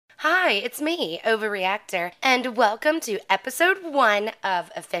Hi, it's me, Overreactor, and welcome to episode 1 of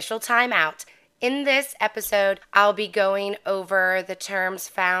Official Timeout. In this episode, I'll be going over the terms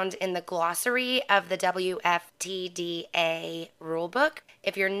found in the glossary of the WFTDA rulebook.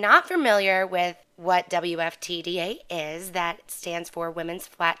 If you're not familiar with what WFTDA is, that stands for Women's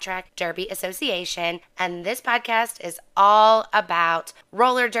Flat Track Derby Association, and this podcast is all about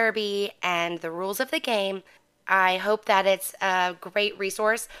roller derby and the rules of the game. I hope that it's a great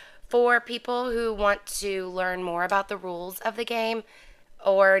resource for people who want to learn more about the rules of the game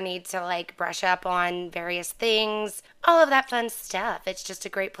or need to brush up on various things, all of that fun stuff. It's just a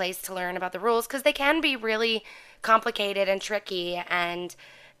great place to learn about the rules because they can be really complicated and tricky, and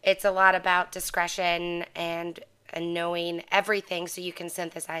it's a lot about discretion and knowing everything so you can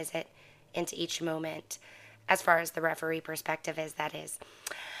synthesize it into each moment as far as the referee perspective is, that is.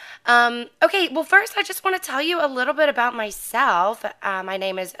 Okay, well, first, I just want to tell you a little bit about myself. My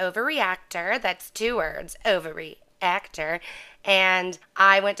name is Overreactor. That's 2 words, Overreactor. And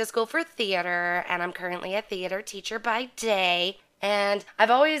I went to school for theater, and I'm currently a theater teacher by day. And I've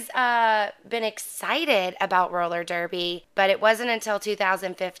always been excited about roller derby, but it wasn't until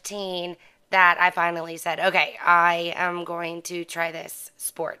 2015 that I finally said, okay, I am going to try this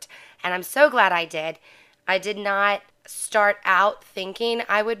sport. And I'm so glad I did. I did not start out thinking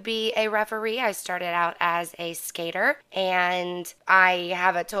I would be a referee. I started out as a skater, and I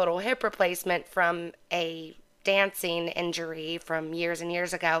have a total hip replacement from a dancing injury from years and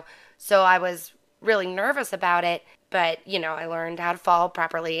years ago. So I was really nervous about it, but I learned how to fall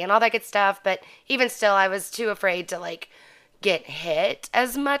properly and all that good stuff. But even still, I was too afraid to get hit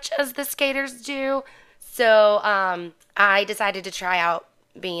as much as the skaters do. So I decided to try out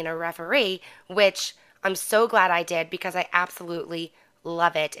being a referee, which I'm so glad I did because I absolutely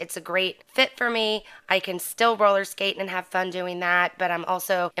love it. It's a great fit for me. I can still roller skate and have fun doing that, but I'm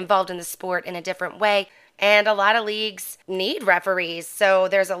also involved in the sport in a different way. And a lot of leagues need referees, so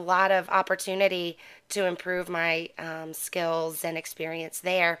there's a lot of opportunity to improve my skills and experience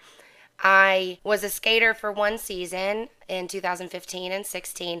there. I was a skater for 1 season in 2015 and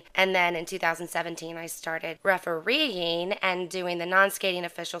 16, and then in 2017 I started refereeing and doing the non-skating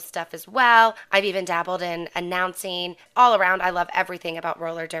official stuff as well. I've even dabbled in announcing. All around, I love everything about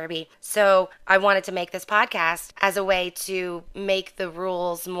roller derby. So I wanted to make this podcast as a way to make the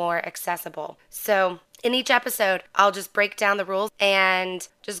rules more accessible. So in each episode, I'll just break down the rules and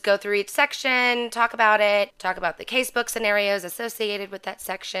just go through each section, talk about it, talk about the casebook scenarios associated with that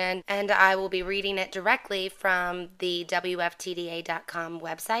section, and I will be reading it directly from the WFTDA.com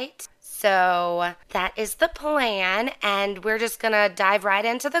website. So that is the plan, and we're just going to dive right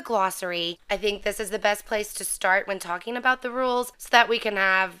into the glossary. I think this is the best place to start when talking about the rules so that we can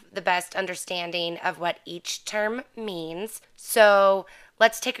have the best understanding of what each term means. So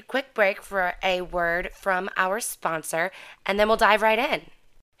let's take a quick break for a word from our sponsor, and then we'll dive right in.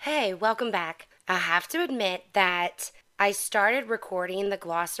 Hey, welcome back. I have to admit that I started recording the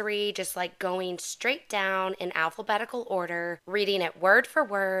glossary just going straight down in alphabetical order, reading it word for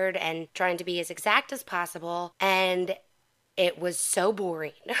word and trying to be as exact as possible, and it was so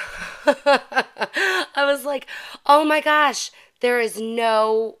boring. I was like, oh my gosh, there is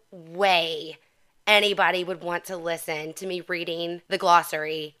no way anybody would want to listen to me reading the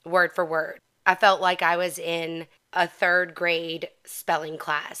glossary word for word. I felt like I was in a 3rd grade spelling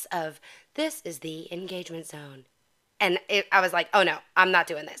class of, this is the engagement zone. And I was like, oh no, I'm not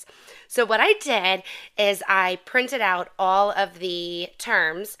doing this. So what I did is I printed out all of the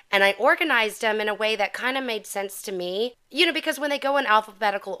terms and I organized them in a way that kind of made sense to me. Because when they go in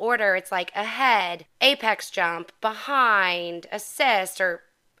alphabetical order, it's like ahead, apex jump, behind, assist, or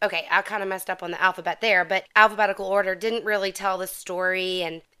okay, I kind of messed up on the alphabet there, but alphabetical order didn't really tell the story.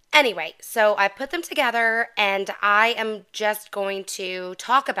 And anyway, so I put them together and I am just going to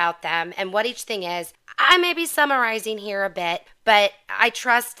talk about them and what each thing is. I may be summarizing here a bit, but I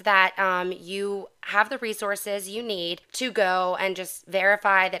trust that you have the resources you need to go and just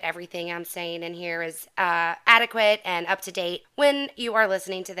verify that everything I'm saying in here is adequate and up to date when you are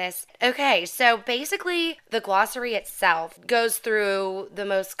listening to this. Okay, so basically the glossary itself goes through the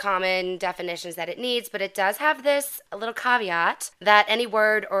most common definitions that it needs, but it does have this little caveat that any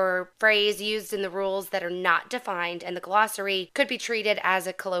word or phrase used in the rules that are not defined in the glossary could be treated as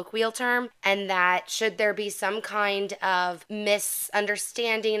a colloquial term, and that should there be some kind of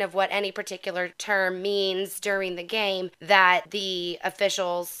misunderstanding of what any particular term means during the game, that the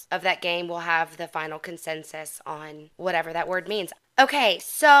officials of that game will have the final consensus on whatever that word means. Okay,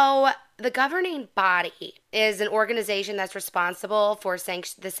 so the governing body is an organization that's responsible for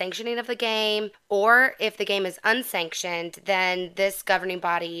the sanctioning of the game, or if the game is unsanctioned, then this governing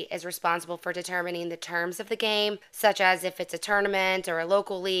body is responsible for determining the terms of the game, such as if it's a tournament or a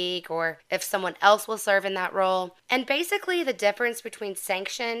local league, or if someone else will serve in that role. And basically the difference between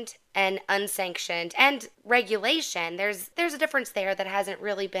sanctioned and unsanctioned and regulation, there's a difference there that hasn't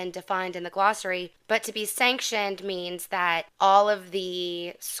really been defined in the glossary. But to be sanctioned means that all of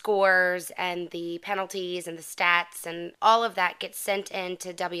the scores and the penalties and the stats and all of that gets sent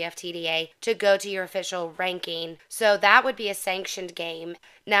into WFTDA to go to your official ranking. So that would be a sanctioned game.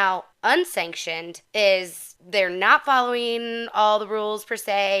 Now, unsanctioned is they're not following all the rules per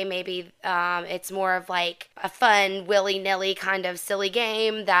se. Maybe it's more of like a fun, willy-nilly kind of silly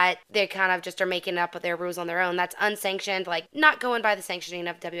game that they kind of just are making up their rules on their own. That's unsanctioned, like not going by the sanctioning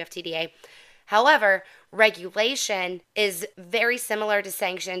of WFTDA. However, regulation is very similar to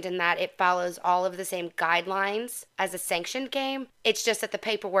sanctioned in that it follows all of the same guidelines as a sanctioned game. It's just that the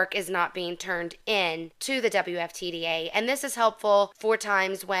paperwork is not being turned in to the WFTDA. And this is helpful for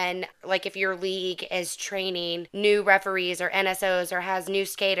times when, like if your league is training new referees or NSOs or has new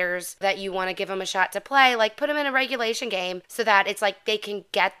skaters that you want to give them a shot to play, like put them in a regulation game so that it's like they can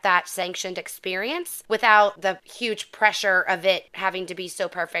get that sanctioned experience without the huge pressure of it having to be so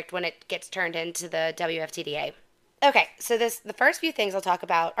perfect when it gets turned into the WFTDA. Okay, so the first few things I'll talk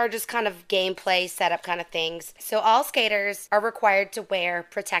about are just kind of gameplay setup kind of things. So all skaters are required to wear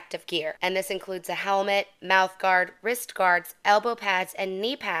protective gear, and this includes a helmet, mouth guard, wrist guards, elbow pads, and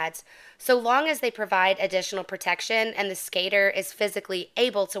knee pads, so long as they provide additional protection and the skater is physically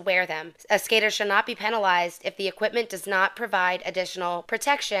able to wear them. A skater should not be penalized if the equipment does not provide additional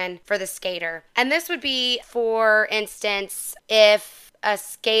protection for the skater. And this would be, for instance, if a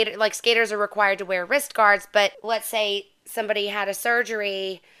skater, like skaters are required to wear wrist guards, but let's say somebody had a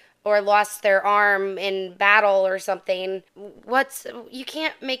surgery or lost their arm in battle or something, you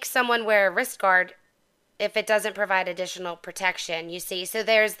can't make someone wear a wrist guard if it doesn't provide additional protection, you see. So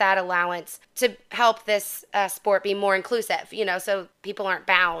there's that allowance to help this sport be more inclusive, so people aren't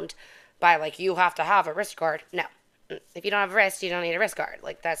bound by like, you have to have a wrist guard. No. If you don't have a wrist, you don't need a wrist guard.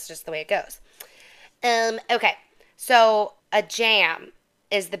 Like, that's just the way it goes. Okay. So a jam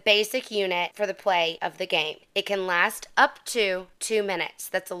is the basic unit for the play of the game. It can last up to 2 minutes.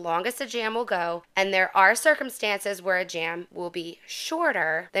 That's the longest a jam will go, and there are circumstances where a jam will be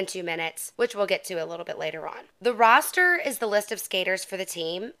shorter than 2 minutes, which we'll get to a little bit later on. The roster is the list of skaters for the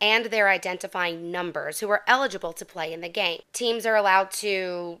team and their identifying numbers who are eligible to play in the game. Teams are allowed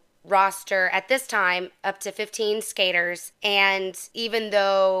to roster at this time up to 15 skaters, and even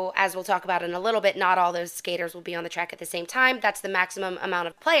though, as we'll talk about in a little bit, not all those skaters will be on the track at the same time, that's the maximum amount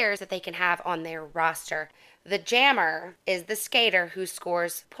of players that they can have on their roster. The jammer is the skater who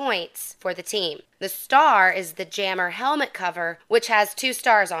scores points for the team. The star is the jammer helmet cover, which has 2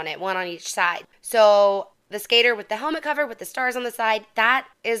 stars on it, one on each side. So the skater with the helmet cover with the stars on the side, that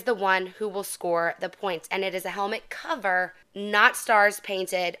is the one who will score the points. And it is a helmet cover, not stars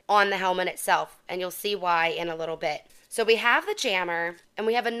painted on the helmet itself. And you'll see why in a little bit. So we have the jammer, and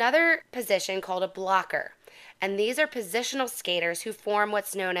we have another position called a blocker. And these are positional skaters who form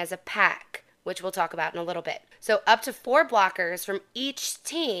what's known as a pack, which we'll talk about in a little bit. So up to 4 blockers from each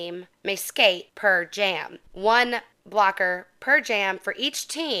team may skate per jam. 1 blocker per jam for each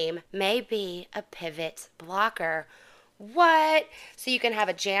team may be a pivot blocker. What? So you can have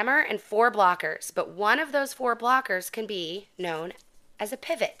a jammer and 4 blockers, but one of those 4 blockers can be known as a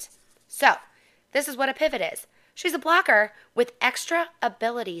pivot. So this is what a pivot is. She's a blocker with extra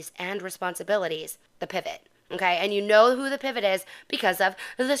abilities and responsibilities, the pivot. Okay, and you know who the pivot is because of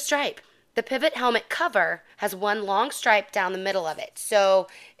the stripe. The pivot helmet cover has 1 long stripe down the middle of it. So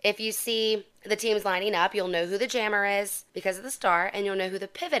if you see the teams lining up, you'll know who the jammer is because of the star, and you'll know who the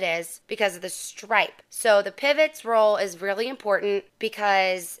pivot is because of the stripe. So the pivot's role is really important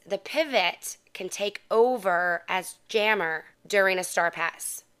because the pivot can take over as jammer during a star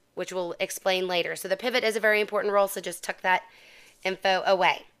pass, which we'll explain later. So the pivot is a very important role, so just tuck that info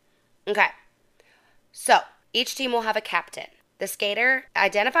away. Okay, so each team will have a captain. The skater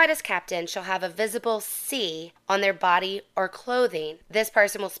identified as captain shall have a visible C on their body or clothing. This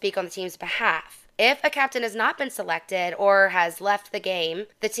person will speak on the team's behalf. If a captain has not been selected or has left the game,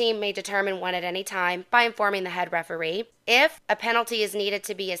 the team may determine one at any time by informing the head referee. If a penalty is needed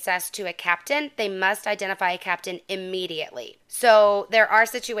to be assessed to a captain, they must identify a captain immediately. So there are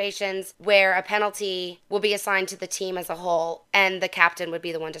situations where a penalty will be assigned to the team as a whole, and the captain would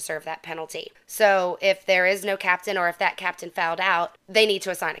be the one to serve that penalty. So if there is no captain, or if that captain fouled out, they need to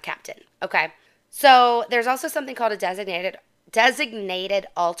assign a captain. Okay. So there's also something called a designated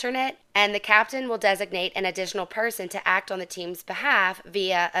alternate, and the captain will designate an additional person to act on the team's behalf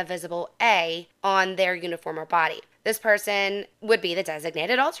via a visible A on their uniform or body. This person would be the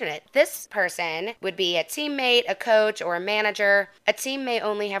designated alternate. This person would be a teammate, a coach, or a manager. A team may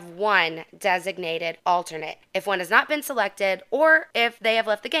only have one designated alternate. If one has not been selected, or if they have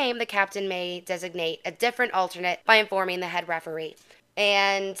left the game, the captain may designate a different alternate by informing the head referee.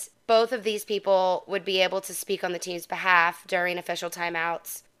 And both of these people would be able to speak on the team's behalf during official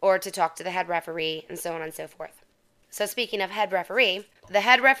timeouts or to talk to the head referee and so on and so forth. So speaking of head referee, the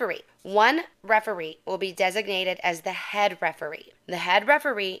head referee. One referee will be designated as the head referee. The head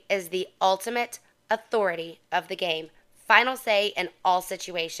referee is the ultimate authority of the game. Final say in all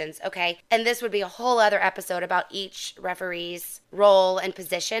situations, okay? And this would be a whole other episode about each referee's role and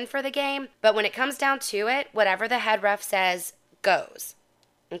position for the game. But when it comes down to it, whatever the head ref says goes,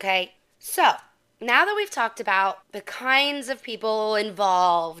 okay? So now that we've talked about the kinds of people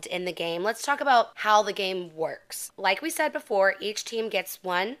involved in the game, let's talk about how the game works. Like we said before, each team gets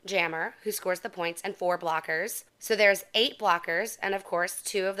one jammer who scores the points and 4 blockers. So there's 8 blockers, and of course,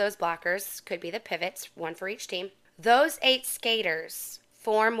 2 of those blockers could be the pivots, 1 for each team. Those 8 skaters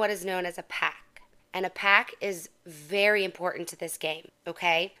form what is known as a pack. And a pack is very important to this game,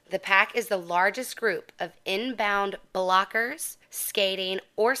 okay? The pack is the largest group of inbound blockers skating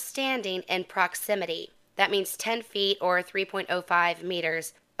or standing in proximity. That means 10 feet or 3.05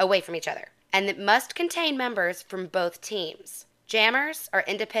 meters away from each other. And it must contain members from both teams. Jammers are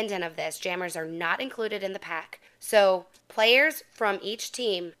independent of this. Jammers are not included in the pack. So players from each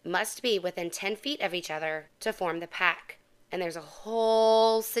team must be within 10 feet of each other to form the pack. And there's a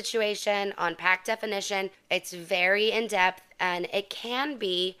whole situation on pack definition. It's very in-depth and it can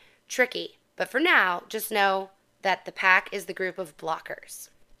be tricky. But for now, just know that the pack is the group of blockers.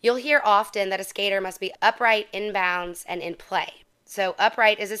 You'll hear often that a skater must be upright, inbounds, and in play. So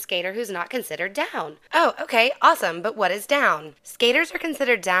upright is a skater who's not considered down. Oh, okay, awesome, but what is down? Skaters are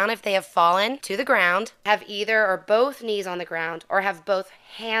considered down if they have fallen to the ground, have either or both knees on the ground, or have both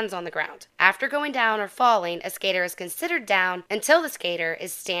hands on the ground. After going down or falling, a skater is considered down until the skater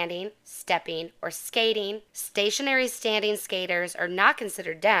is standing, stepping, or skating. Stationary standing skaters are not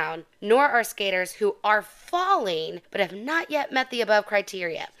considered down, nor are skaters who are falling but have not yet met the above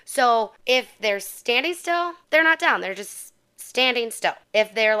criteria. So if they're standing still, they're not down, they're just standing still.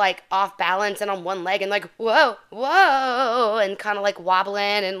 If they're like off balance and on one leg and like, whoa, whoa, and kind of like wobbling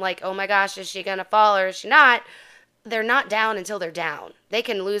and like, oh my gosh, is she gonna fall or is she not? They're not down until they're down. They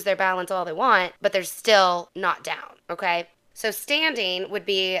can lose their balance all they want, but they're still not down, okay? So standing would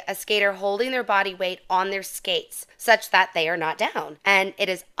be a skater holding their body weight on their skates such that they are not down. And it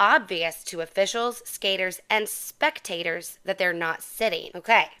is obvious to officials, skaters, and spectators that they're not sitting.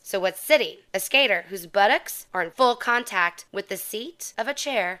 Okay, so what's sitting? A skater whose buttocks are in full contact with the seat of a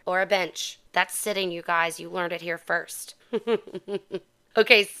chair or a bench. That's sitting, you guys. You learned it here first.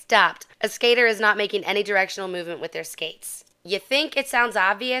 Okay, stopped. A skater is not making any directional movement with their skates. You think it sounds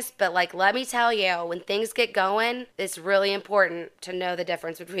obvious, but like, let me tell you, when things get going, it's really important to know the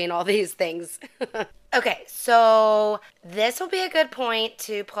difference between all these things. Okay, so this will be a good point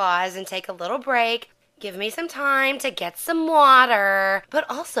to pause and take a little break. Give me some time to get some water, but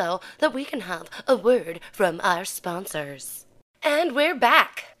also that we can have a word from our sponsors. And we're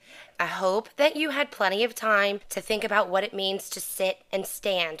back. I hope that you had plenty of time to think about what it means to sit and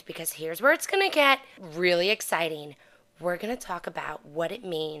stand, because here's where it's going to get really exciting. We're going to talk about what it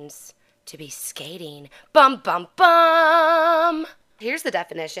means to be skating. Bum, bum, bum! Here's the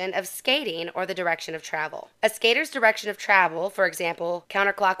definition of skating, or the direction of travel. A skater's direction of travel, for example,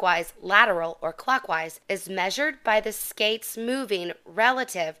 counterclockwise, lateral, or clockwise, is measured by the skates moving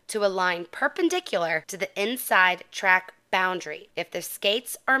relative to a line perpendicular to the inside track boundary. If the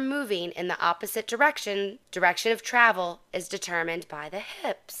skates are moving in the opposite direction, direction of travel is determined by the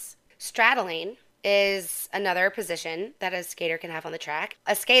hips. Straddling is another position that a skater can have on the track.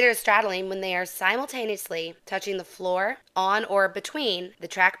 A skater is straddling when they are simultaneously touching the floor on or between the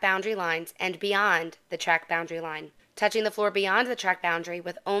track boundary lines and beyond the track boundary line. Touching the floor beyond the track boundary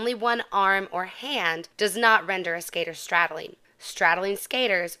with only one arm or hand does not render a skater straddling. Straddling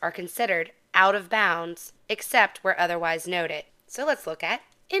skaters are considered out of bounds except where otherwise noted. So let's look at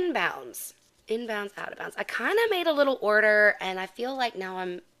inbounds. Inbounds, out of bounds. I kind of made a little order, and I feel like now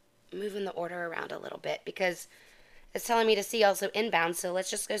I'm moving the order around a little bit because it's telling me to see also inbounds, so let's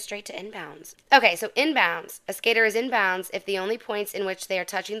just go straight to inbounds. Okay, so inbounds. A skater is inbounds if the only points in which they are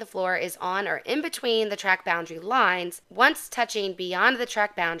touching the floor is on or in between the track boundary lines. Once touching beyond the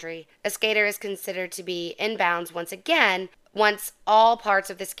track boundary, a skater is considered to be inbounds once again, once all parts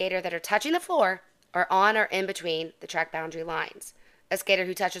of the skater that are touching the floor are on or in between the track boundary lines. A skater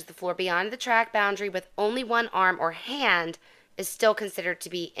who touches the floor beyond the track boundary with only one arm or hand is still considered to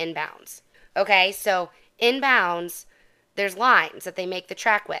be inbounds. Okay, so inbounds, there's lines that they make the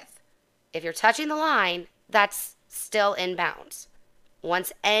track with. If you're touching the line, that's still inbounds.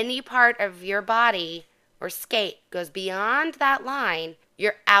 Once any part of your body or skate goes beyond that line,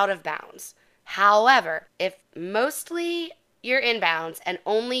 you're out of bounds. However, if mostly you're inbounds and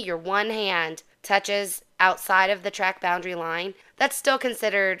only your one hand touches outside of the track boundary line, that's still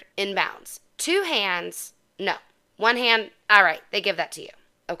considered inbounds. Two hands, no. One hand, all right, they give that to you,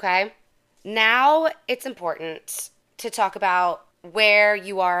 okay? Now it's important to talk about where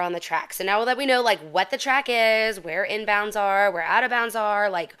you are on the track. So now that we know like what the track is, where inbounds are, where out of bounds are,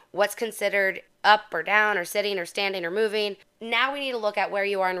 like what's considered up or down or sitting or standing or moving, now we need to look at where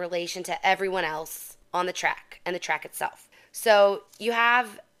you are in relation to everyone else on the track and the track itself. So you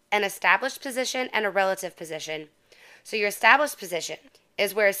have an established position and a relative position. So your established position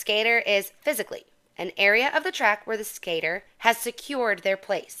is where a skater is physically, an area of the track where the skater has secured their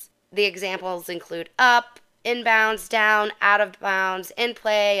place. The examples include up, inbounds, down, out of bounds, in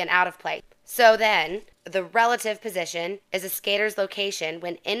play, and out of play. So then, the relative position is a skater's location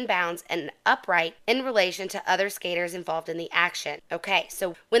when inbounds and upright in relation to other skaters involved in the action. Okay,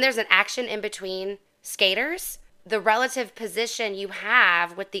 so when there's an action in between skaters, the relative position you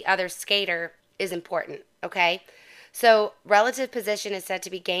have with the other skater is important, okay? So relative position is said to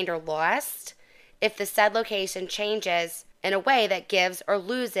be gained or lost if the said location changes in a way that gives or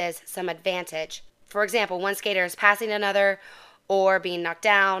loses some advantage. For example, one skater is passing another or being knocked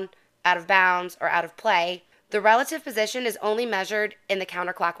down, out of bounds, or out of play. The relative position is only measured in the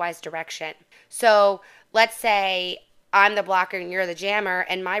counterclockwise direction. So let's say I'm the blocker and you're the jammer,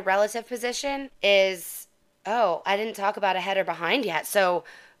 and my relative position is, oh, I didn't talk about ahead or behind yet, so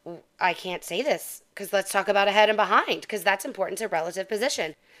I can't say this because let's talk about ahead and behind because that's important to relative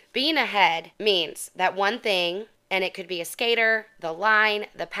position. Being ahead means that one thing, and it could be a skater, the line,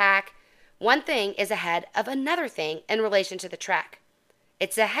 the pack, one thing is ahead of another thing in relation to the track.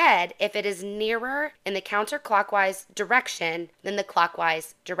 It's ahead if it is nearer in the counterclockwise direction than the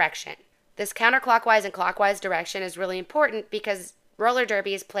clockwise direction. This counterclockwise and clockwise direction is really important because roller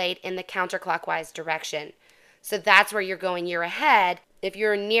derby is played in the counterclockwise direction. So that's where you're going. You're ahead if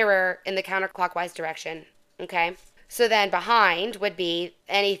you're nearer in the counterclockwise direction, okay? So then behind would be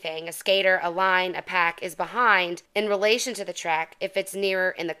anything. A skater, a line, a pack is behind in relation to the track if it's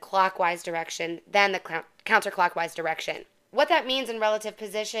nearer in the clockwise direction than the counterclockwise direction. What that means in relative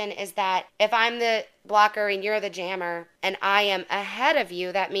position is that if I'm the blocker and you're the jammer and I am ahead of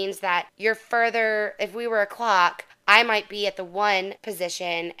you, that means that you're further, if we were a clock, I might be at the 1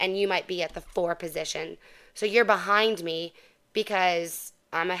 position and you might be at the 4 position. So you're behind me because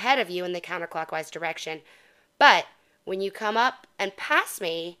I'm ahead of you in the counterclockwise direction. But when you come up and pass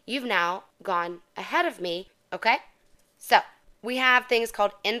me, you've now gone ahead of me, okay? So we have things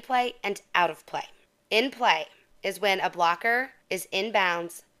called in play and out of play. In play is when a blocker is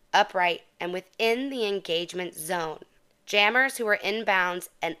inbounds, upright, and within the engagement zone. Jammers who are inbounds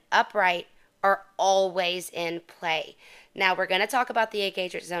and upright are always in play. Now, we're going to talk about the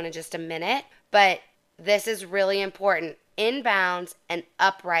engagement zone in just a minute, but this is really important. Inbounds and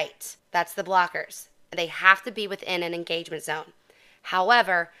upright, that's the blockers. They have to be within an engagement zone.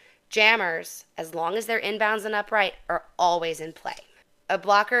 However, jammers, as long as they're inbounds and upright, are always in play. A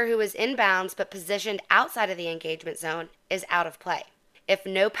blocker who is inbounds but positioned outside of the engagement zone is out of play. If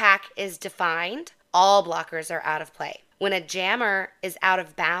no pack is defined, all blockers are out of play. When a jammer is out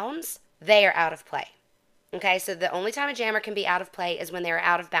of bounds, they are out of play. Okay, so the only time a jammer can be out of play is when they're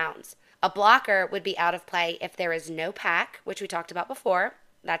out of bounds. A blocker would be out of play if there is no pack, which we talked about before.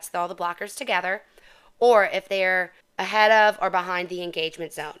 That's all the blockers together. Or if they're ahead of or behind the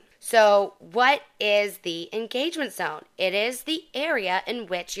engagement zone. So what is the engagement zone? It is the area in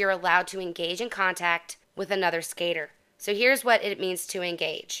which you're allowed to engage in contact with another skater. So here's what it means to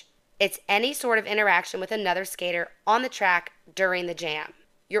engage. It's any sort of interaction with another skater on the track during the jam.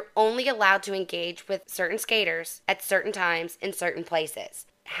 You're only allowed to engage with certain skaters at certain times in certain places.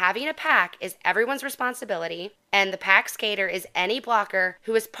 Having a pack is everyone's responsibility, and the pack skater is any blocker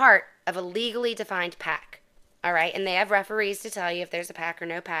who is part of a legally defined pack. All right, and they have referees to tell you if there's a pack or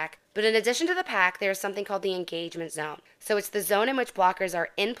no pack. But in addition to the pack, there's something called the engagement zone. So it's the zone in which blockers are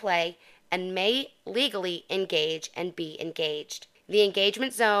in play and may legally engage and be engaged. The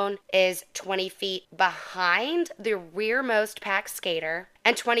engagement zone is 20 feet behind the rearmost pack skater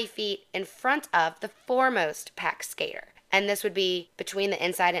and 20 feet in front of the foremost pack skater. And this would be between the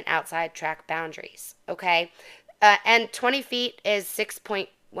inside and outside track boundaries, okay? And 20 feet is 6.5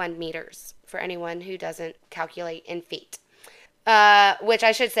 6.1 meters for anyone who doesn't calculate in feet. Which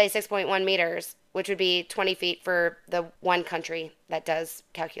I should say 6.1 meters, which would be 20 feet for the one country that does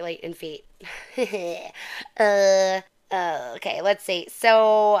calculate in feet. Okay, let's see.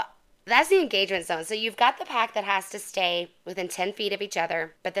 So that's the engagement zone. So you've got the pack that has to stay within 10 feet of each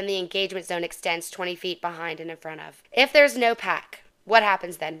other, but then the engagement zone extends 20 feet behind and in front of. If there's no pack, what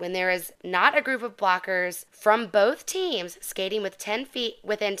happens then when there is not a group of blockers from both teams skating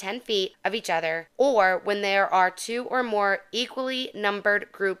within 10 feet of each other, or when there are two or more equally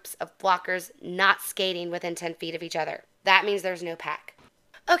numbered groups of blockers not skating within 10 feet of each other? That means there's no pack.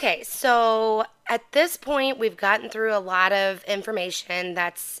 Okay, so at this point, we've gotten through a lot of information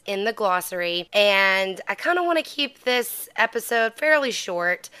that's in the glossary, and I kind of want to keep this episode fairly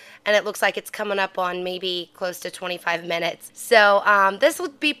short, and it looks like it's coming up on maybe close to 25 minutes. So this will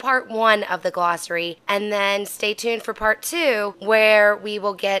be part 1 of the glossary, and then stay tuned for part 2, where we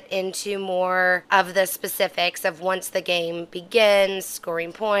will get into more of the specifics of once the game begins,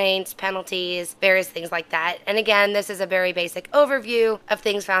 scoring points, penalties, various things like that. And again, this is a very basic overview of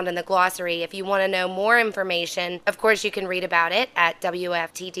things found in the glossary. If you want to know more information, of course, you can read about it at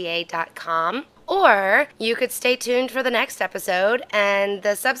WFTDA.com. Or you could stay tuned for the next episode and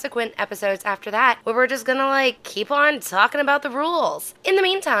the subsequent episodes after that, where we're just gonna keep on talking about the rules. In the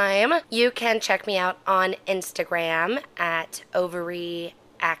meantime, you can check me out on Instagram at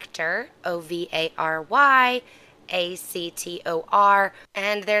OvaryActor, OVARYACTOR,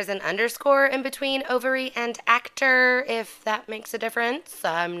 and there's an underscore in between ovary and actor, if that makes a difference.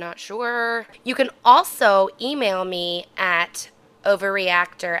 I'm not sure. You can also email me at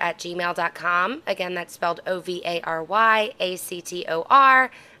overreactor@gmail.com. Again, that's spelled OVARYACTOR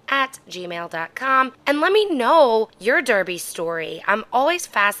 @gmail.com. And let me know your derby story. I'm always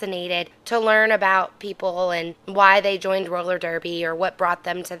fascinated to learn about people and why they joined roller derby or what brought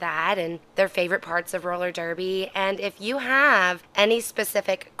them to that and their favorite parts of roller derby. And if you have any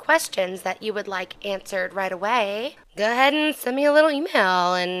specific questions that you would like answered right away, go ahead and send me a little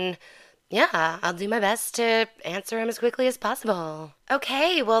email, and yeah, I'll do my best to answer them as quickly as possible.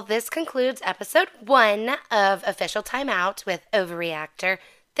 Okay, well, this concludes episode 1 of Official Timeout with Overreactor.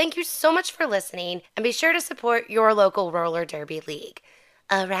 Thank you so much for listening, and be sure to support your local roller derby league.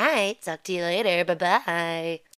 All right, talk to you later. Bye-bye.